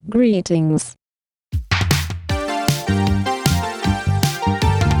Greetings.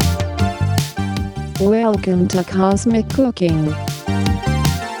 Welcome to Cosmic Cooking.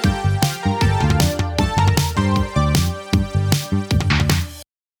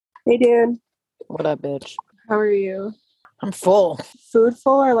 Hey, dude. What up, bitch? How are you? I'm full. Food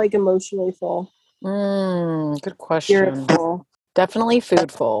full or like emotionally full? Good question. You're full. Definitely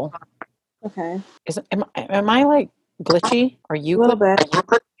food full. Okay. Am I like glitchy? Are you A little glitchy?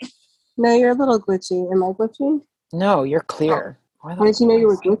 bit. No, you're a little glitchy. Am I glitchy? No, you're clear. How did you know you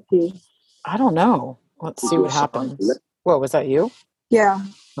were glitchy? I don't know. Let's see what happens. Whoa, was that you? Yeah.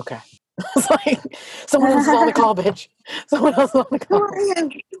 Okay. It's like someone else is on the call, bitch. Someone else is on the call. Who are you?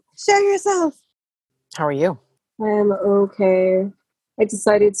 Share yourself. How are you? I'm okay. I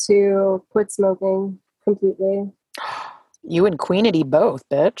decided to quit smoking completely. You and Queenity both,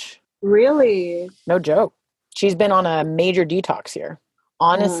 bitch. Really? No joke. She's been on a major detox here.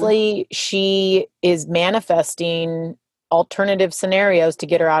 Honestly, she is manifesting alternative scenarios to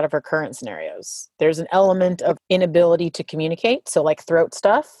get her out of her current scenarios. There's an element of inability to communicate. So like throat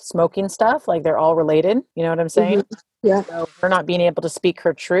stuff, smoking stuff, like they're all related. You know what I'm saying? Mm-hmm. Yeah. So her not being able to speak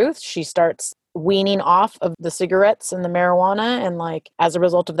her truth, she starts weaning off of the cigarettes and the marijuana. And like, as a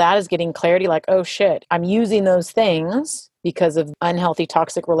result of that is getting clarity like, oh shit, I'm using those things because of unhealthy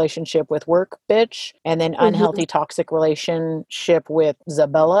toxic relationship with work, bitch, and then unhealthy toxic relationship with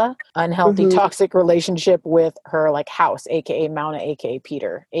Zabella, unhealthy toxic relationship with her like house, aka Mauna, aka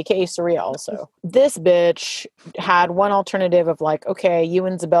Peter, aka Saria also. This bitch had one alternative of like, okay, you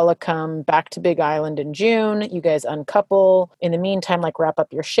and Zabella come back to Big Island in June, you guys uncouple. In the meantime, like wrap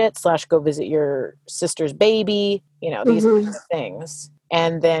up your shit / go visit your sister's baby, you know, these kind of things.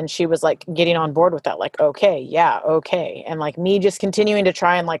 And then she was like getting on board with that, like, okay, yeah, okay. And like me just continuing to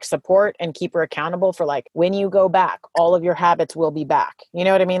try and like support and keep her accountable for like, when you go back, all of your habits will be back. You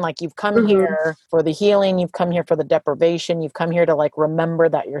know what I mean? Like you've come here for the healing, you've come here for the deprivation, you've come here to like remember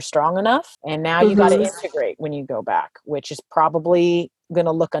that you're strong enough. And now you got to integrate when you go back, which is probably going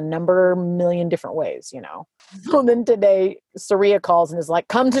to look a million different ways, you know? So then today, Saria calls and is like,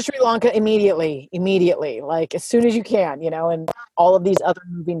 come to Sri Lanka immediately, like as soon as you can, you know, and all of these other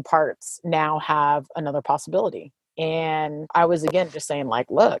moving parts now have another possibility. And I was again just saying like,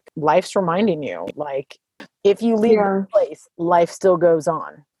 look, life's reminding you, like, if you leave the place, life still goes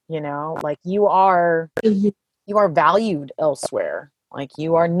on, you know, like you are valued elsewhere, like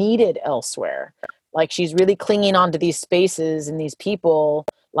you are needed elsewhere. Like she's really clinging on to these spaces and these people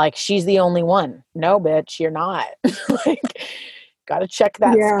like she's the only one. No, bitch, you're not. Like, gotta check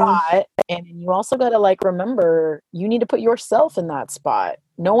that spot. And you also gotta like remember you need to put yourself in that spot.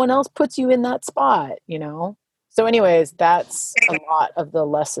 No one else puts you in that spot, you know? So anyways, that's a lot of the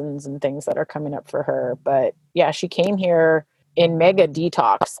lessons and things that are coming up for her. But yeah, she came here in mega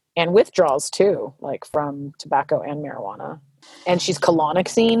detox and withdrawals too, like from tobacco and marijuana. And she's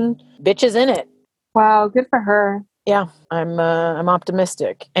colonicsing, bitches in it. Wow, good for her. Yeah, I'm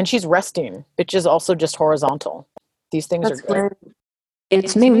optimistic. And she's resting. Bitch is also just horizontal. These things are good. Great.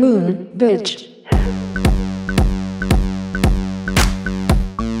 It's new moon, bitch.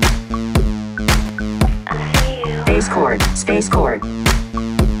 Space chord, space chord.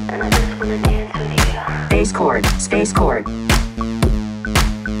 Space chord, space chord.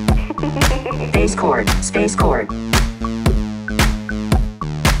 Space chord, space chord.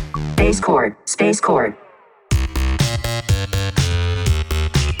 Space chord, space chord.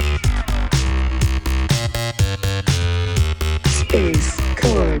 Space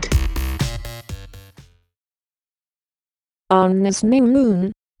chord. On this new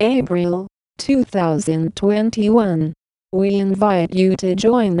moon, April 2021, we invite you to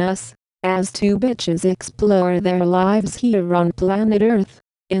join us as two bitches explore their lives here on planet Earth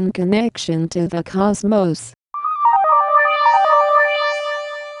in connection to the cosmos.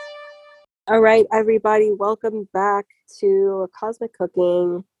 All right, everybody, welcome back to Cosmic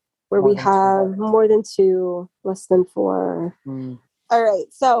Cooking, where we have more than two, less than four. All right,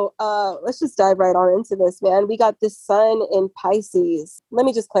 so let's just dive right on into this, man. We got the sun in Pisces. Let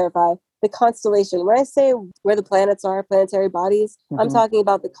me just clarify the constellation. When I say where the planets are, planetary bodies, I'm talking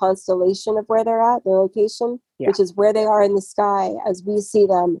about the constellation of where they're at, their location, which is where they are in the sky as we see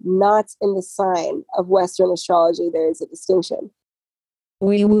them, not in the sign of Western astrology. There is a distinction.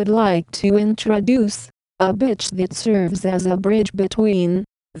 We would like to introduce a bitch that serves as a bridge between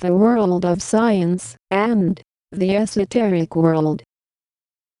the world of science and the esoteric world.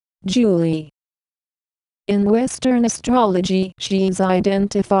 Julie. In Western astrology, she is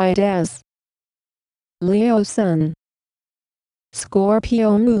identified as Leo Sun,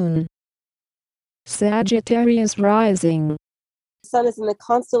 Scorpio Moon, Sagittarius Rising. sun is in the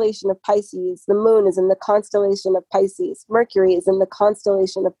constellation of Pisces. The moon is in the constellation of Pisces. Mercury is in the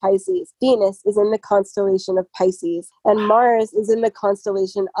constellation of Pisces. Venus is in the constellation of Pisces. And Mars is in the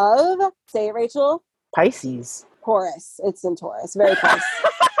constellation of, say it, Rachel? Pisces. Taurus. It's in Taurus. Very close.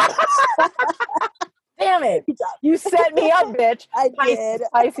 Damn it. You set me up, bitch. I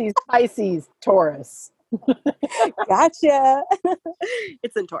Pisces, did. Pisces, Taurus. Gotcha.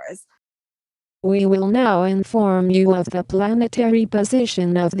 It's in Taurus. We will now inform you of the planetary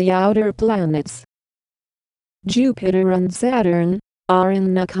position of the outer planets. Jupiter and Saturn are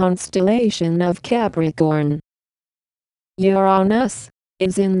in the constellation of Capricorn. Uranus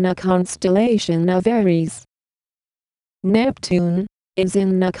is in the constellation of Aries. Neptune is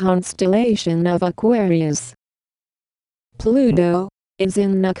in the constellation of Aquarius. Pluto is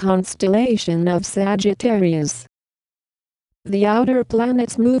in the constellation of Sagittarius. The outer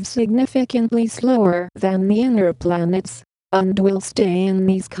planets move significantly slower than the inner planets, and will stay in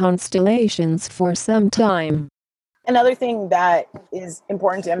these constellations for some time. Another thing that is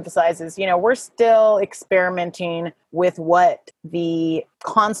important to emphasize is, we're still experimenting with what the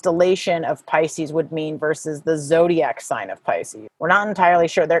constellation of Pisces would mean versus the zodiac sign of Pisces. We're not entirely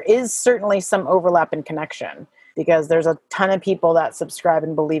sure. There is certainly some overlap and connection, because there's a ton of people that subscribe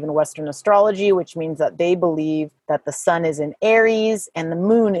and believe in Western astrology, which means that they believe that the sun is in Aries and the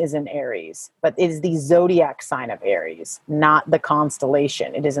moon is in Aries. But it is the zodiac sign of Aries, not the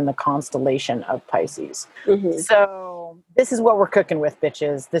constellation. It is in the constellation of Pisces. Mm-hmm. So this is what we're cooking with,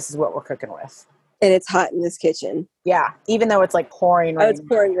 bitches. This is what we're cooking with. And it's hot in this kitchen. Yeah, even though it's like pouring rain. Oh, it's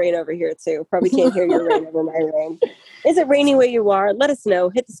pouring rain over here too. Probably can't hear your rain over my rain. Is it raining where you are? Let us know.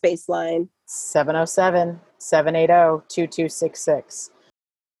 Hit the space line. 707-780-2266.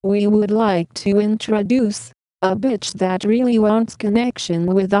 We would like to introduce a bitch that really wants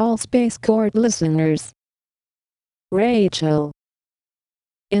connection with all Space Court listeners. Rachel.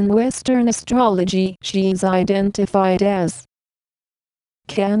 In Western astrology, she's identified as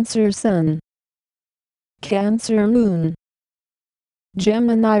Cancer Sun, Cancer Moon,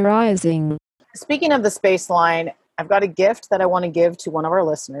 Gemini Rising. Speaking of the space line, I've got a gift that I want to give to one of our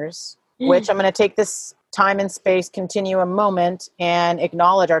listeners, which I'm going to take this time and space continuum moment and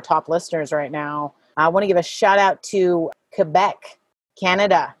acknowledge our top listeners right now. I want to give a shout out to Quebec,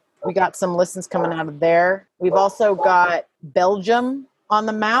 Canada. We got some listens coming out of there. We've also got Belgium on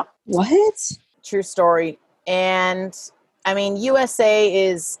the map. What? True story. And I mean, USA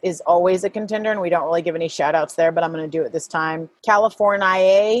is always a contender, and we don't really give any shout outs there, but I'm going to do it this time.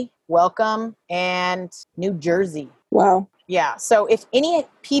 California, welcome, and New Jersey. Wow. Yeah. So if any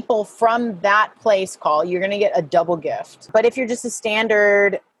people from that place call, you're going to get a double gift. But if you're just a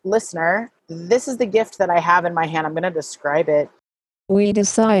standard listener, this is the gift that I have in my hand. I'm going to describe it. We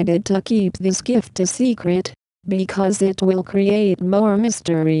decided to keep this gift a secret because it will create more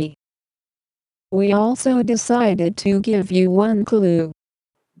mystery. We also decided to give you one clue.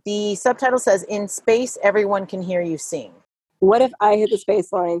 The subtitle says, "In space, everyone can hear you sing." What if I hit the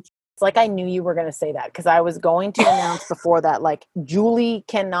space line? It's like I knew you were going to say that, because I was going to announce before that, like, Julie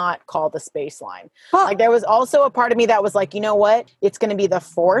cannot call the space line. Huh. Like, there was also a part of me that was like, you know what? It's going to be the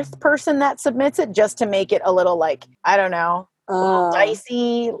fourth person that submits it, just to make it a little, like, I don't know, a little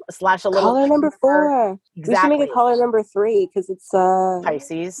dicey / a little caller number 4. Exactly. We should make it caller number 3 because it's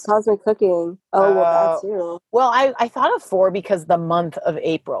Pisces. Cosmic Cooking. Oh, well, that too. Well, I thought of 4 because the month of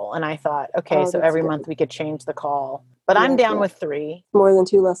April, and I thought, okay, so every good. month we could change the call. But I'm down with 3. More than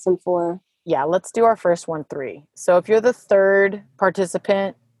 2, less than 4. Yeah, let's do our first one, 3. So if you're the third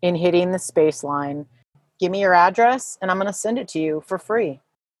participant in hitting the space line, give me your address and I'm going to send it to you for free.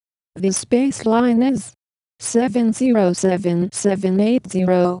 The space line is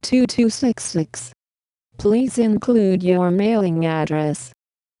 707-780-2266. Please include your mailing address.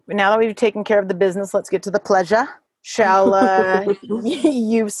 Now that we've taken care of the business, let's get to the pleasure. Shall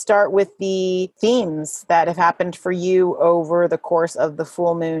you start with the themes that have happened for you over the course of the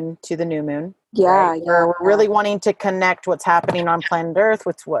full moon to the new moon? Yeah, right? We're really wanting to connect what's happening on planet Earth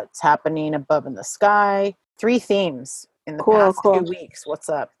with what's happening above in the sky. 3 themes in the past 2 weeks. What's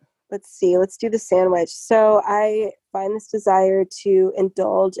up? Let's see. Let's do the sandwich. So I find this desire to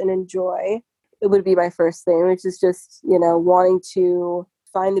indulge and enjoy. It would be my first thing, which is just, wanting to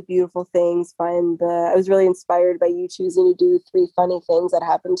find the beautiful things, I was really inspired by you choosing to do 3 funny things that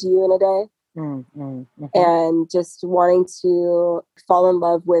happened to you in a day. And just wanting to fall in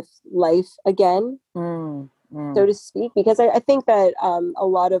love with life again, so to speak, because I think that a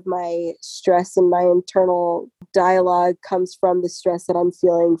lot of my stress and my internal dialogue comes from the stress that I'm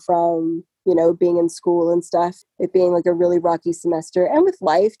feeling from, being in school and stuff, it being like a really rocky semester, and with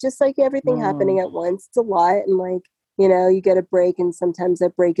life, just like everything happening at once, it's a lot. And like, you know, you get a break, and sometimes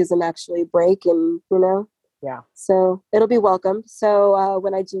that break isn't actually a break, and, you know. Yeah. So it'll be welcome. So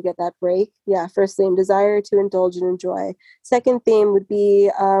when I do get that break, yeah, first theme, desire to indulge and enjoy. Second theme would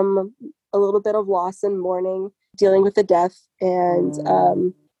be a little bit of loss and mourning, dealing with the death,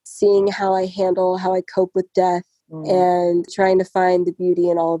 and seeing how I cope with death, and trying to find the beauty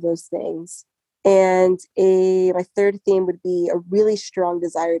in all of those things. And my third theme would be a really strong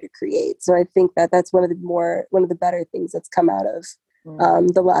desire to create. So I think that's one of the better things that's come out of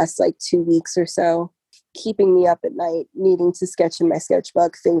the last like 2 weeks or so, keeping me up at night, needing to sketch in my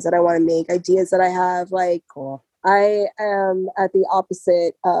sketchbook things that I want to make, ideas that I have. Like, cool. I am at the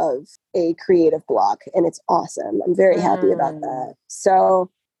opposite of a creative block, and it's awesome. I'm very happy about that.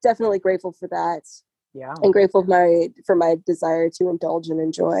 So definitely grateful for that. Yeah. And grateful for my desire to indulge and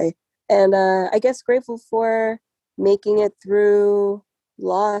enjoy. And I guess grateful for making it through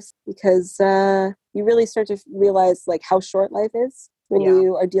loss, because you really start to realize like how short life is when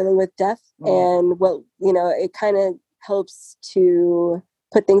you are dealing with death, and what, you know, it kind of helps to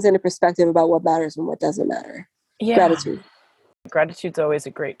put things into perspective about what matters and what doesn't matter. Yeah. Gratitude's always a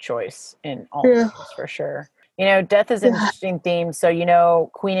great choice in all things, for sure. You know, death is an interesting theme. So, you know,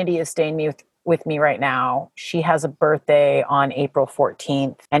 Queenity is staying with me right now. She has a birthday on April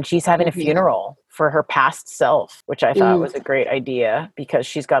 14th, and she's having a funeral for her past self, which I thought was a great idea, because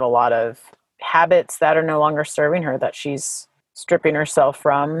she's got a lot of habits that are no longer serving her, that she's stripping herself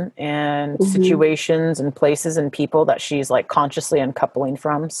from, and situations and places and people that she's like consciously uncoupling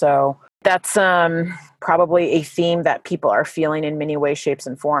from. So that's probably a theme that people are feeling in many ways, shapes,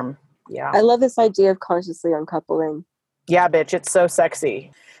 and form. Yeah. I love this idea of consciously uncoupling. Yeah, bitch, it's so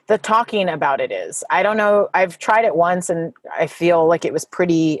sexy. The talking about it is. I don't know. I've tried it once, and I feel like it was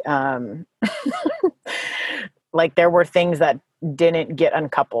pretty, like there were things that didn't get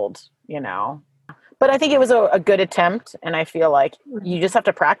uncoupled, you know. But I think it was a good attempt, and I feel like you just have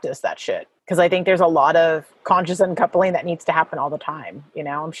to practice that shit, because I think there's a lot of conscious uncoupling that needs to happen all the time. You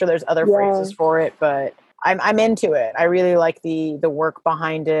know, I'm sure there's other phrases for it, but I'm into it. I really like the work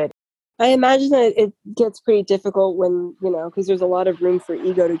behind it. I imagine that it gets pretty difficult when, you know, because there's a lot of room for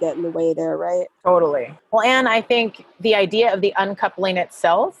ego to get in the way there, right? Totally. Well, and I think the idea of the uncoupling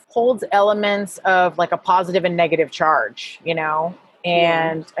itself holds elements of like a positive and negative charge, you know?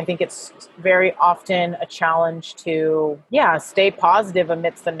 And I think it's very often a challenge to, stay positive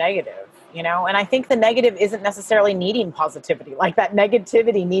amidst the negative, you know? And I think the negative isn't necessarily needing positivity. Like that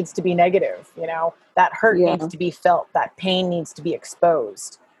negativity needs to be negative, you know? That hurt needs to be felt. That pain needs to be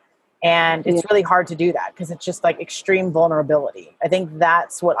exposed. And it's really hard to do that, because it's just like extreme vulnerability. I think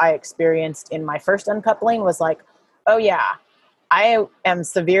that's what I experienced in my first uncoupling, was like, oh yeah, I am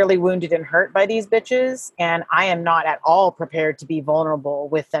severely wounded and hurt by these bitches, and I am not at all prepared to be vulnerable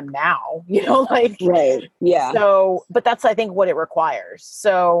with them now, you know, like, right. Yeah. So, but that's, I think, what it requires.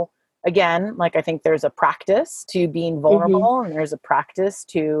 So again, like, I think there's a practice to being vulnerable, and there's a practice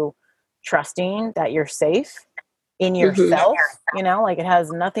to trusting that you're safe in yourself, you know, like it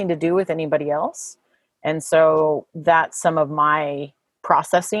has nothing to do with anybody else. And so that's some of my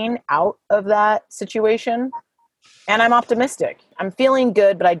processing out of that situation. And I'm optimistic. I'm feeling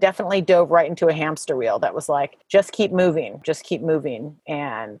good, but I definitely dove right into a hamster wheel that was like, just keep moving, just keep moving.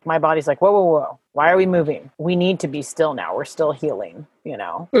 And my body's like, whoa, whoa, whoa. Why are we moving? We need to be still now. We're still healing, you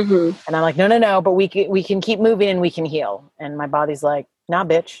know? And I'm like, no, but we can keep moving and we can heal. And my body's like, nah,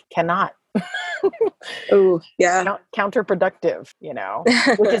 bitch, cannot. Oh, yeah. Counterproductive, you know,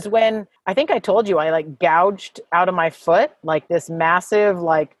 which is when I think I told you I like gouged out of my foot like this massive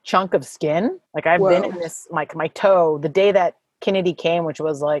like chunk of skin. Like I've been in this, like my toe, the day that Kennedy came, which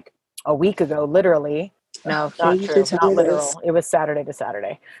was like a week ago, literally. No, not true. Not literal. It was Saturday to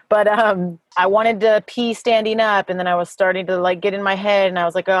Saturday. But I wanted to pee standing up, and then I was starting to like get in my head, and I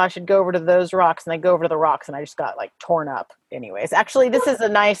was like, oh, I should go over to those rocks. And I go over to the rocks, and I just got like torn up. Anyways, actually, this is a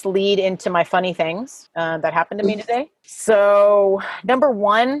nice lead into my funny things that happened to me today. So number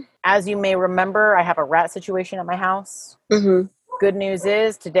one, as you may remember, I have a rat situation at my house. Good news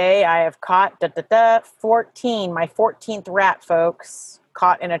is today I have caught 14, my 14th rat, folks,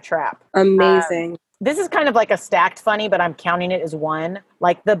 caught in a trap. Amazing. This is kind of like a stacked funny, but I'm counting it as one.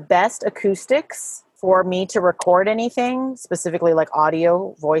 Like the best acoustics for me to record anything, specifically like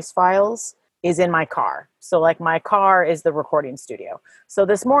audio voice files, is in my car. So like my car is the recording studio. So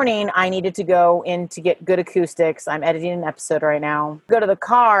this morning I needed to go in to get good acoustics. I'm editing an episode right now. Go to the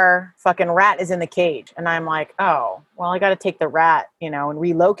car, fucking rat is in the cage. And I'm like, oh, well, I got to take the rat, you know, and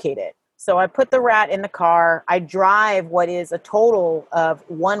relocate it. So I put the rat in the car. I drive what is a total of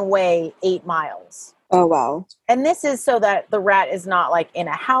one way 8 miles. Oh, wow. And this is so that the rat is not like in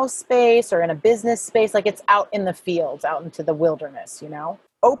a house space or in a business space. Like it's out in the fields, out into the wilderness, you know?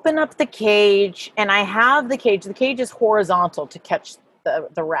 Open up the cage, and I have the cage. The cage is horizontal to catch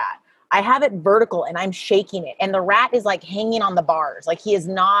the rat. I have it vertical and I'm shaking it. And the rat is like hanging on the bars. Like he is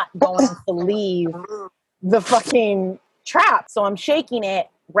not going to leave the fucking trap. So I'm shaking it.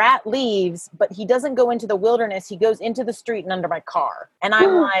 Rat leaves, but he doesn't go into the wilderness. He goes into the street and under my car. And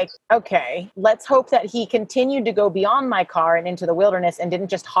I'm like, okay, let's hope that he continued to go beyond my car and into the wilderness and didn't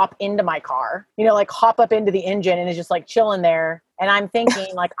just hop into my car, you know, like hop up into the engine and is just like chilling there. And I'm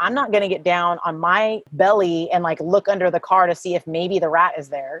thinking like, I'm not going to get down on my belly and like look under the car to see if maybe the rat is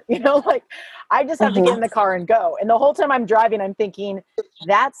there. You know, like I just have to get in the car and go. And the whole time I'm driving, I'm thinking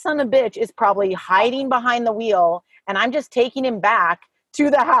that son of a bitch is probably hiding behind the wheel. And I'm just taking him back to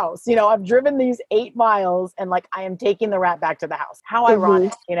the house. You know, I've driven these 8 miles and like I am taking the rat back to the house. How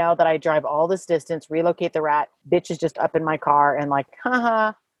ironic, you know, that I drive all this distance, relocate the rat, bitch is just up in my car and like,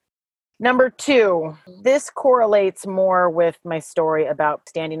 haha. Number 2, this correlates more with my story about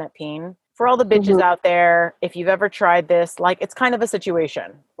standing up peeing. For all the bitches out there, if you've ever tried this, like it's kind of a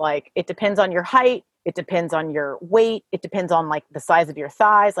situation. Like it depends on your height. It depends on your weight. It depends on like the size of your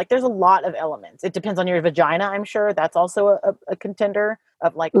thighs. Like there's a lot of elements. It depends on your vagina, I'm sure. That's also a contender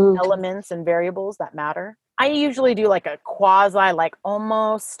of like elements and variables that matter. I usually do like a quasi, like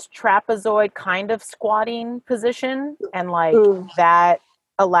almost trapezoid kind of squatting position. And like that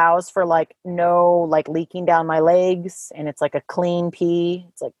allows for like no like leaking down my legs. And it's like a clean pee.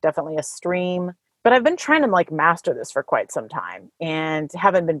 It's like definitely a stream. But I've been trying to like master this for quite some time and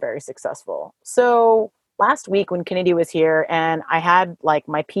haven't been very successful. So last week when Kennedy was here and I had like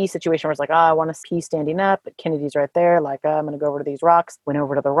my pee situation where it's like, oh, I want to pee standing up, but Kennedy's right there. Like, I'm going to go over to these rocks, went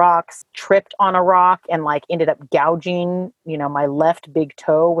over to the rocks, tripped on a rock and like ended up gouging, you know, my left big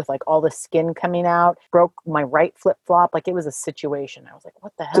toe with like all the skin coming out, broke my right flip flop. Like it was a situation. I was like,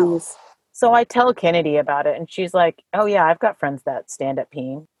 what the hell? Jeez. So I tell Kennedy about it and she's like, oh yeah, I've got friends that stand up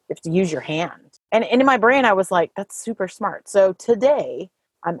peeing. You have to use your hand. And in my brain, I was like, that's super smart. So today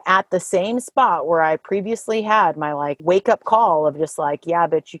I'm at the same spot where I previously had my like wake up call of just like, yeah,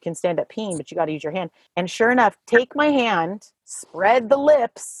 but you can stand up peeing, but you got to use your hand. And sure enough, take my hand, spread the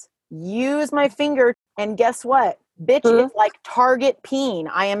lips, use my finger. And guess what? Bitch is like target peeing.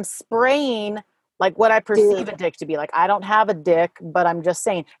 I am spraying like what I perceive a dick to be. Like, I don't have a dick, but I'm just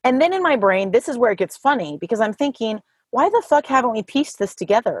saying. And then in my brain, this is where it gets funny because I'm thinking, why the fuck haven't we pieced this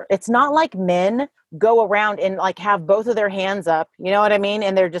together? It's not like men go around and like have both of their hands up, you know what I mean?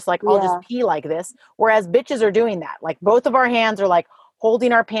 And they're just like, I'll just pee like this. Whereas bitches are doing that. Like both of our hands are like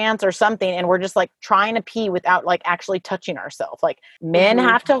holding our pants or something. And we're just like trying to pee without like actually touching ourselves. Like men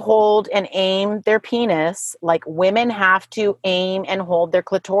have to hold and aim their penis. Like women have to aim and hold their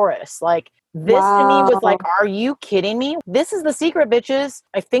clitoris. Like this to me was like, are you kidding me? This is the secret, bitches.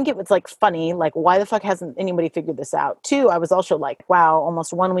 I think it was like funny. Like, why the fuck hasn't anybody figured this out? 2, I was also like, wow,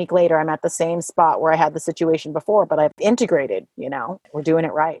 almost 1 week later, I'm at the same spot where I had the situation before, but I've integrated, you know, we're doing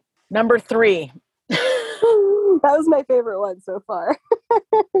it right. Number 3. That was my favorite one so far.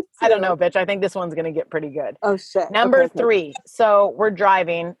 I don't know, bitch. I think this one's going to get pretty good. Oh, shit. Number 3. So we're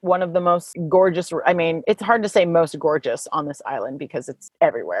driving one of the most gorgeous. I mean, it's hard to say most gorgeous on this island because it's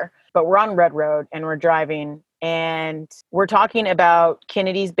everywhere. But we're on Red Road and we're driving and we're talking about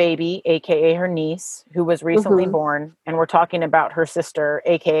Kennedy's baby, AKA her niece, who was recently born. And we're talking about her sister,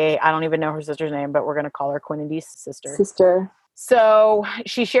 AKA, I don't even know her sister's name, but we're going to call her Kennedy's sister. So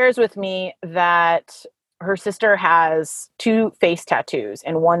she shares with me that her sister has 2 face tattoos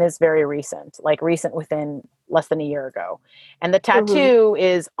and one is very recent, like recent within less than a year ago. And the tattoo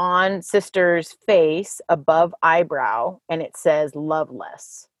is on sister's face above eyebrow and it says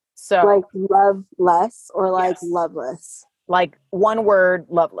loveless. So like love less or like loveless? Like one word,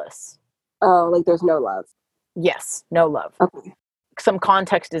 loveless. Oh, like there's no love. Yes, no love. Okay. Some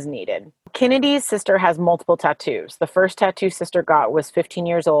context is needed. Kennedy's sister has multiple tattoos. The first tattoo sister got was 15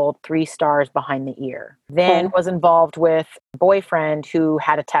 years old, 3 stars behind the ear. Then was involved with a boyfriend who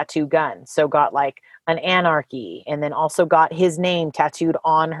had a tattoo gun. So got like an anarchy and then also got his name tattooed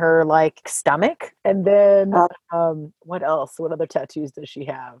on her like stomach. And then what else? What other tattoos does she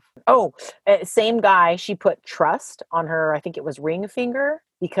have? Oh, same guy. She put trust on her, I think it was ring finger.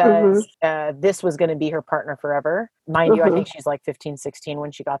 Because this was going to be her partner forever. Mind you, I think she's like 15, 16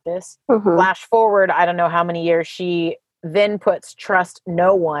 when she got this. Flash forward, I don't know how many years, she then puts trust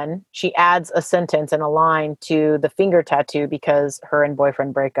no one. She adds a sentence and a line to the finger tattoo because her and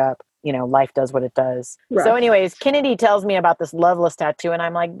boyfriend break up. life does what it does. Right. So anyways, Kennedy tells me about this Loveless tattoo, and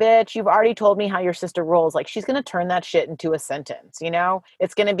I'm like, bitch, you've already told me how your sister rolls. Like, she's going to turn that shit into a sentence,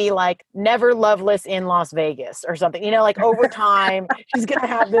 It's going to be like, never loveless in Las Vegas or something, like over time, she's going to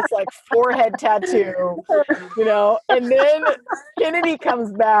have this like forehead tattoo, and then Kennedy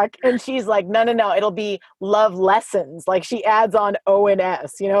comes back and she's like, no, it'll be love lessons. Like, she adds on O and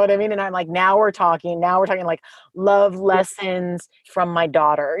S, you know what I mean? And I'm like, now we're talking like love lessons from my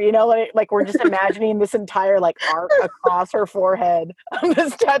daughter, like we're just imagining this entire like arc across her forehead of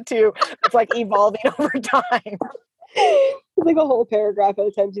this tattoo. It's like evolving over time. It's like a whole paragraph at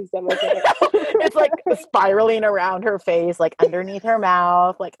a time she's done with it. It's like spiraling around her face, like underneath her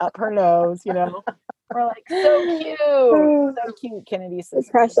mouth, like up her nose, We're like, so cute, Kennedy's sister.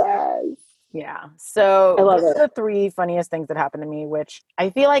 Precious. Yeah. So I love those it. are the 3 funniest things that happened to me, which I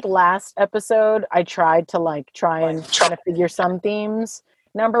feel like last episode I tried to try and figure some themes.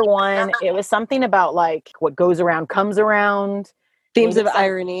 Number 1, it was something about like what goes around comes around. Themes of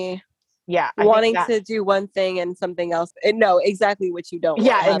irony. Yeah. Wanting to do one thing and something else. No, exactly what you don't want.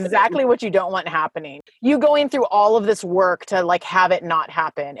 Yeah, exactly what you don't want happening. You going through all of this work to like have it not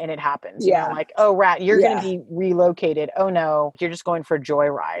happen, and it happens. Like, oh, rat, you're going to be relocated. Oh no, you're just going for a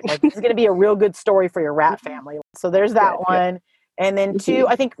joyride. Like, this is going to be a real good story for your rat family. So there's that one. And then 2,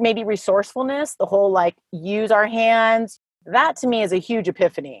 I think maybe resourcefulness, the whole like use our hands. That to me is a huge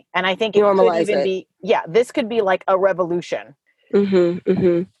epiphany. And I think it could even be, this could be like a revolution.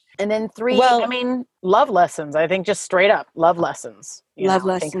 And then 3, love lessons. I think just straight up love lessons. Love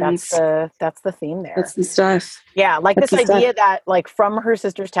lessons. I think that's the theme there. That's the stuff. Yeah, like that's this idea that like from her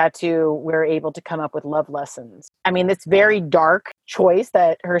sister's tattoo, we're able to come up with love lessons. I mean, it's very dark choice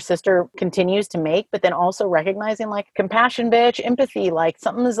that her sister continues to make, but then also recognizing like compassion, bitch, empathy, like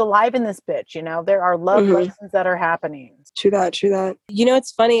something is alive in this bitch. There are love lessons that are happening. True that.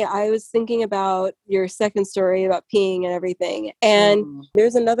 It's funny. I was thinking about your second story about peeing and everything. And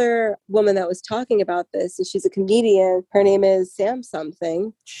there's another woman that was talking about this, and she's a comedian. Her name is Sam something.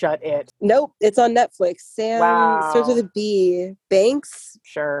 Shut it. Nope. It's on Netflix. Sam starts with a B. Banks.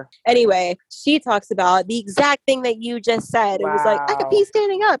 Sure. Anyway, she talks about the exact thing that you just said. It was like, I could pee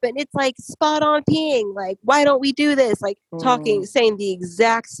standing up, and it's like spot on peeing. Like, why don't we do this? Like saying the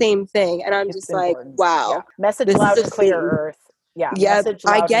exact same thing. And I'm it's just important. Like, wow. Yeah. Message loud and clear, Earth. Yeah.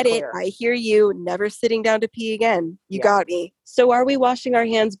 I get it. I hear you. Never sitting down to pee again. You got me. So are we washing our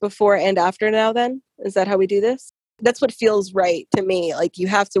hands before and after now then? Is that how we do this? That's what feels right to me. Like, you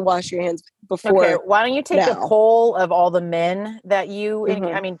have to wash your hands before. Okay, why don't you take a poll of all the men that you,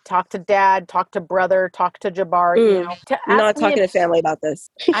 talk to dad, talk to brother, talk to Jabbar, not talking to family about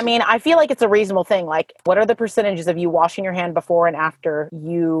this. I feel like it's a reasonable thing. Like, what are the percentages of you washing your hand before and after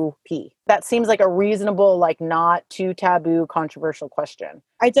you pee? That seems like a reasonable, like not too taboo, controversial question.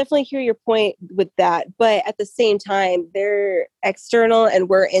 I definitely hear your point with that. But at the same time, they're external and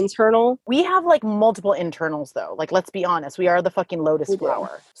we're internal. We have like multiple internals though. Like, let's be honest. We are the fucking lotus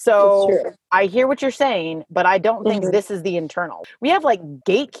flower. So I hear what you're saying, but I don't think this is the internal. We have like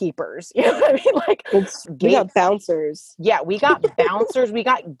gatekeepers. You know what I mean? Like, we got bouncers. Yeah, we got bouncers. We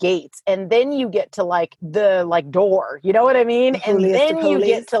got gates. And then you get to like the like door. You know what I mean? And then you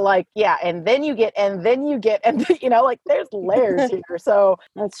get to like, and then you get, and like there's layers here. So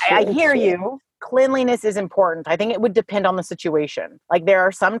I hear you. Cleanliness is important. I think it would depend on the situation. Like, there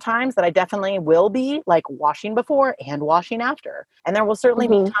are some times that I definitely will be like washing before and washing after. And there will certainly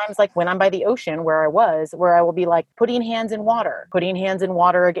be times like when I'm by the ocean where I will be like putting hands in water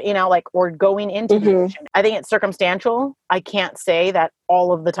again, like, or going into the ocean. I think it's circumstantial. I can't say that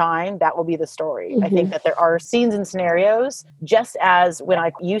all of the time that will be the story. I think that there are scenes and scenarios, just as when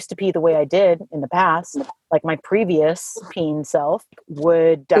I used to pee the way I did in the past, like my previous peeing self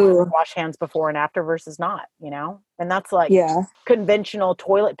would definitely wash hands before and after versus not, And that's like conventional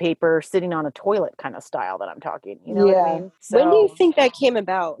toilet paper sitting on a toilet kind of style that I'm talking. You know what I mean? So, when do you think that came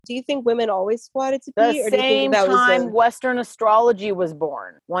about? Do you think women always squatted to pee? The same time Western astrology was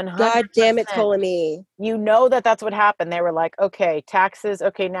born. 100%. God damn it, Ptolemy. You know that's what happened. They were like, okay, taxes.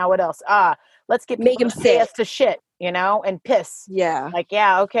 Okay, now what else? Let's make them pay us to shit, and piss. Yeah. Like,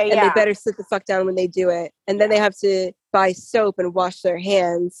 okay, and they better sit the fuck down when they do it. And then they have to buy soap and wash their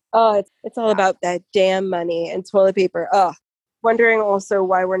hands. Oh, it's all about that damn money and toilet paper. Wondering also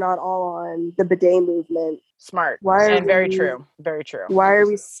why we're not all on the bidet movement. Smart. Very true. Very true. Why are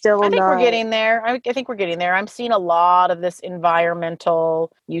we still I think we're getting there. I think we're getting there. I'm seeing a lot of this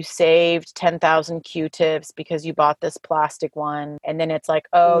environmental, you saved 10,000 Q-tips because you bought this plastic one. And then it's like,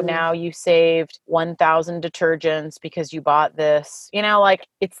 now you saved 1,000 detergents because you bought this. Like,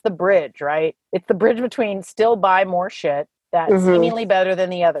 it's the bridge, right? It's the bridge between still buy more shit, that's Mhm. seemingly better than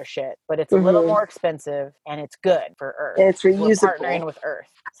the other shit, but it's a little more expensive and it's good for Earth. And it's We're reusable. partnering with Earth.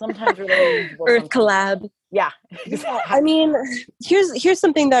 Sometimes we're reusable. Earth sometimes. collab. Yeah. I mean, here's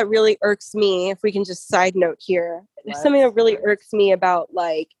something that really irks me. If we can just side note here, there's something that really irks me about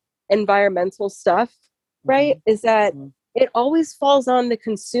like environmental stuff, right? Is that it always falls on the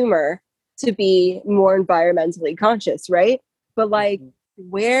consumer to be more environmentally conscious, right? But like,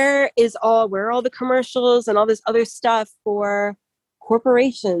 where are all the commercials and all this other stuff for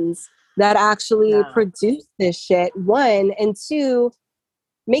corporations that actually produce this shit? One, and two,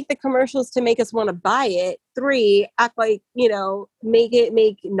 make the commercials to make us want to buy it. Three, act like,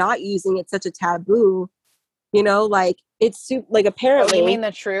 make not using it such a taboo. Like it's like apparently. Oh, you mean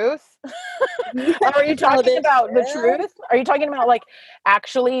the truth? Are you talking about the truth? Are you talking about like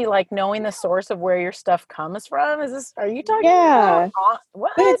actually like knowing the source of where your stuff comes from? Are you talking about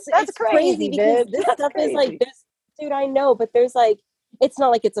what? But That's it's crazy because this stuff is like this, dude, I know, but there's like, it's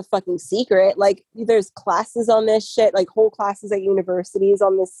not like it's a fucking secret. Like there's classes on this shit, like whole classes at universities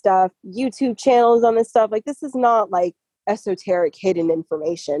on this stuff, YouTube channels on this stuff. Like this is not like esoteric hidden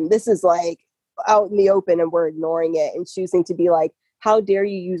information. This is like out in the open and we're ignoring it and choosing to be like, how dare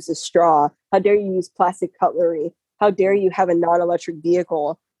you use a straw? How dare you use plastic cutlery? How dare you have a non-electric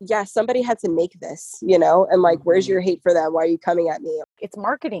vehicle? Yeah, somebody had to make this, and like, where's your hate for them? Why are you coming at me? It's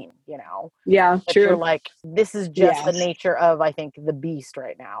marketing, Yeah, but true. You're like, this is just the nature of, I think, the beast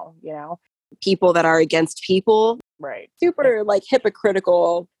right now, People that are against people. Right. Super like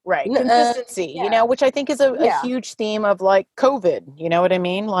hypocritical. Right. Consistency, which I think is a huge theme of like COVID. You know what I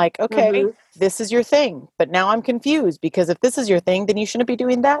mean? Like, okay, this is your thing, but now I'm confused because if this is your thing, then you shouldn't be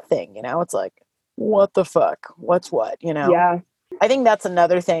doing that thing. It's like, what the fuck? What's what? Yeah. I think that's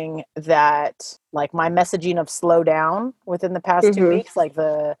another thing that like my messaging of slow down within the past 2 weeks, like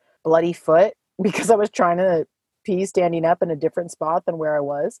the bloody foot, because I was trying to pee standing up in a different spot than where I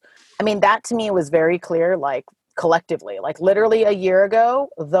was. I mean, that to me was very clear, like collectively, like literally a year ago,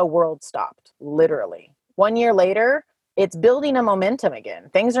 the world stopped. Literally. 1 year later, it's building a momentum again.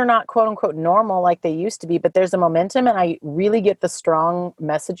 Things are not quote unquote normal like they used to be, but there's a momentum. And I really get the strong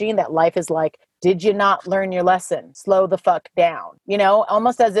messaging that life is like, did you not learn your lesson? Slow the fuck down.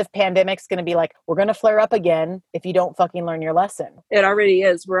 Almost as if pandemic's going to be like, we're going to flare up again if you don't fucking learn your lesson. It already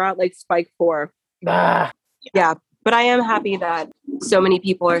is. We're at like spike 4. Yeah. But I am happy that so many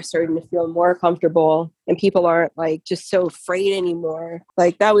people are starting to feel more comfortable and people aren't like just so afraid anymore.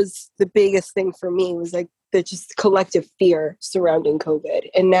 Like that was the biggest thing for me, was like the just collective fear surrounding COVID.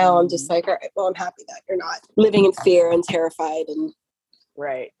 And now I'm just like, all right, well, I'm happy that you're not living in fear and terrified and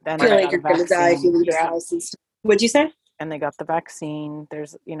then feel like you're going to die if you leave the house and stuff. What'd you say? And they got the vaccine.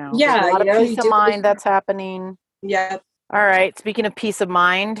 There's, there's a Yeah, lot of peace of mind that's happening. Yeah. All right. Speaking of peace of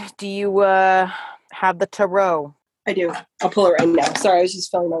mind, do you have the tarot? I do. I'll pull it right now. Sorry, I was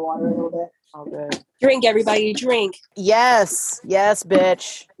just filling my water a little bit. All good. Drink, everybody, drink. Yes,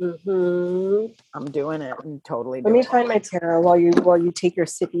 bitch. Mm-hmm. I'm doing it. I'm totally doing it. Let me find my tarot while you take your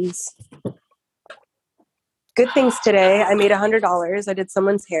sippies. Good things today. I made $100. I did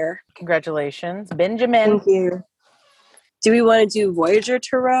someone's hair. Congratulations, Benjamin. Thank you. Do we want to do Voyager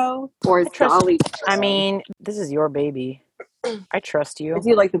Tarot or Dolly Tarot? I mean, this is your baby. I trust you. I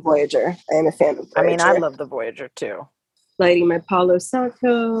do like the Voyager. I am a fan of Voyager. I mean, I love the Voyager too. Lighting my Palo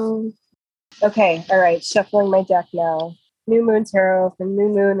Santo. Okay, all right. Shuffling my deck now. New Moon Tarot from New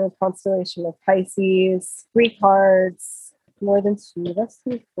Moon of Constellation of Pisces. 3 cards. More than 2. Less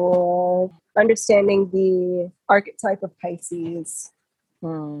than 4. Understanding the archetype of Pisces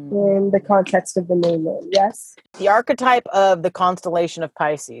in the context of the new moon. Yes? The archetype of the constellation of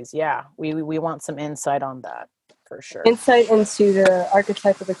Pisces. Yeah, we want some insight on that. For sure. Insight into the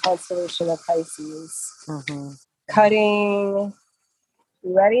archetype of the constellation of Pisces. Cutting.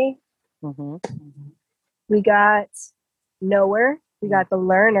 You ready? We got knower. We got the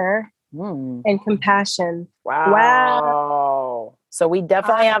learner. And compassion. Wow. So we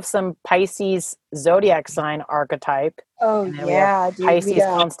definitely have some Pisces zodiac sign archetype. Oh, yeah. Dude, Pisces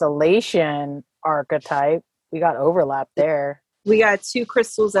constellation archetype. We got overlap there. We got 2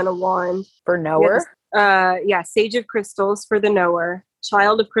 crystals and a wand. For knower? Sage of crystals for the knower,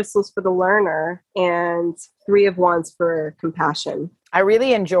 child of crystals for the learner, and 3 of wands for compassion. I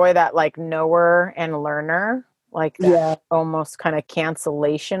really enjoy that, like knower and learner, like that almost kind of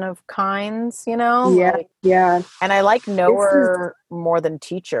cancellation of kinds, Yeah. And I like knower more than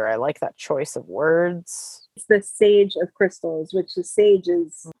teacher. I like that choice of words. It's the sage of crystals, which the sage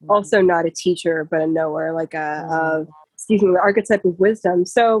is also not a teacher but a knower, like the archetype of wisdom.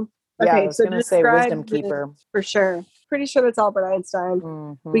 So okay, I was going to say wisdom keeper. For sure. pretty sure that's Albert Einstein.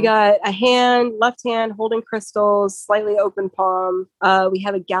 Mm-hmm. We got a hand, left hand holding crystals, slightly open palm. We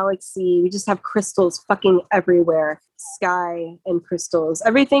have a galaxy. We just have crystals fucking everywhere. Sky and crystals.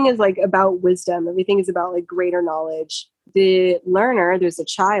 Everything is like about wisdom. Everything is about like greater knowledge. The learner, there's a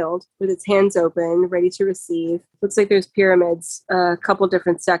child with its hands open, ready to receive. Looks like there's pyramids, a couple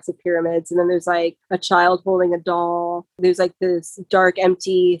different stacks of pyramids. And then there's like a child holding a doll. There's like this dark,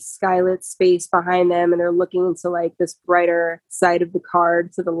 empty, skylit space behind them. And they're looking into like this brighter side of the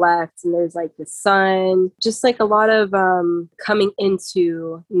card to the left. And there's like the sun, just like a lot of coming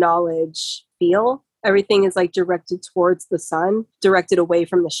into knowledge feel. Everything is like directed towards the sun, directed away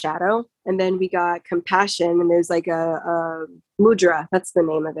from the shadow. And then we got compassion, and there's like a mudra. That's the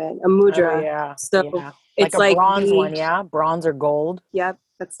name of it, a mudra. Oh, yeah. So yeah. it's like a like bronze one, yeah? Bronze or gold? Yep,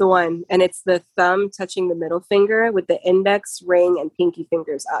 that's the one. And it's the thumb touching the middle finger with the index, ring, and pinky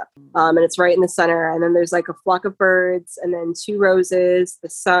fingers up. And it's right in the center. And then there's like a flock of birds, and then 2 roses, the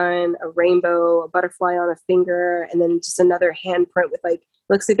sun, a rainbow, a butterfly on a finger, and then just another handprint with like,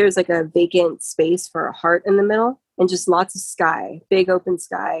 looks like there's like a vacant space for a heart in the middle, and just lots of sky, big open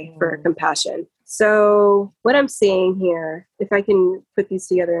sky for compassion. So what I'm seeing here, if I can put these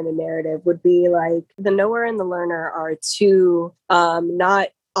together in a narrative, would be like the knower and the learner are 2, not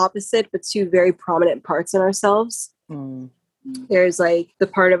opposite, but 2 very prominent parts in ourselves. Mm. There's like the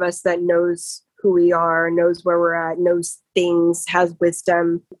part of us that knows who we are, knows where we're at, knows things, has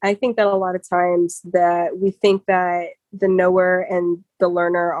wisdom. I think that a lot of times that we think that the knower and the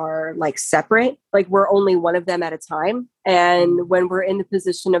learner are like separate, like we're only one of them at a time. And when we're in the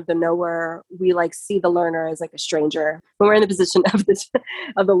position of the knower, we like see the learner as like a stranger. When we're in the position of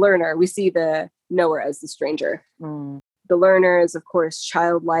of the learner, we see the knower as the stranger. Mm. The learner is, of course,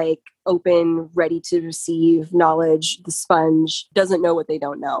 childlike, open, ready to receive knowledge. The sponge doesn't know what they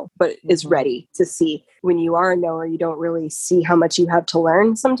don't know, but is ready to see. When you are a knower, you don't really see how much you have to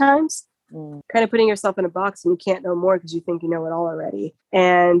learn sometimes. Kind of putting yourself in a box, and you can't know more because you think you know it all already.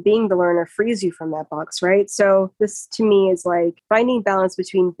 And being the learner frees you from that box, right? So this to me is like finding balance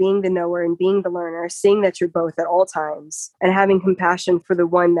between being the knower and being the learner, seeing that you're both at all times, and having compassion for the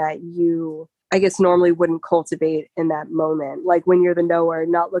one that you, I guess, normally wouldn't cultivate in that moment. Like when you're the knower,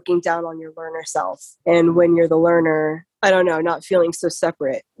 not looking down on your learner self. And when you're the learner, I don't know, not feeling so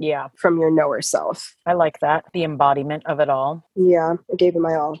separate from your knower self. I like that. The embodiment of it all. Yeah, I gave it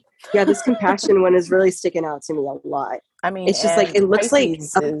my all. Yeah, this compassion one is really sticking out to me a lot. I mean, it's just like, it looks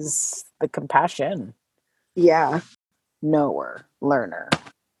Pisces like is the compassion. Yeah. Knower, learner,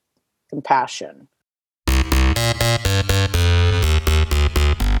 compassion.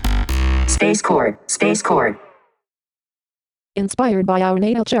 Space Chord, Space Chord. Inspired by our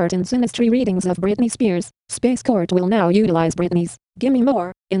natal chart and synastry readings of Britney Spears, Space Chord will now utilize Britney's Gimme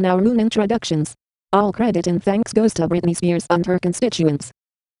More in our moon introductions. All credit and thanks goes to Britney Spears and her constituents.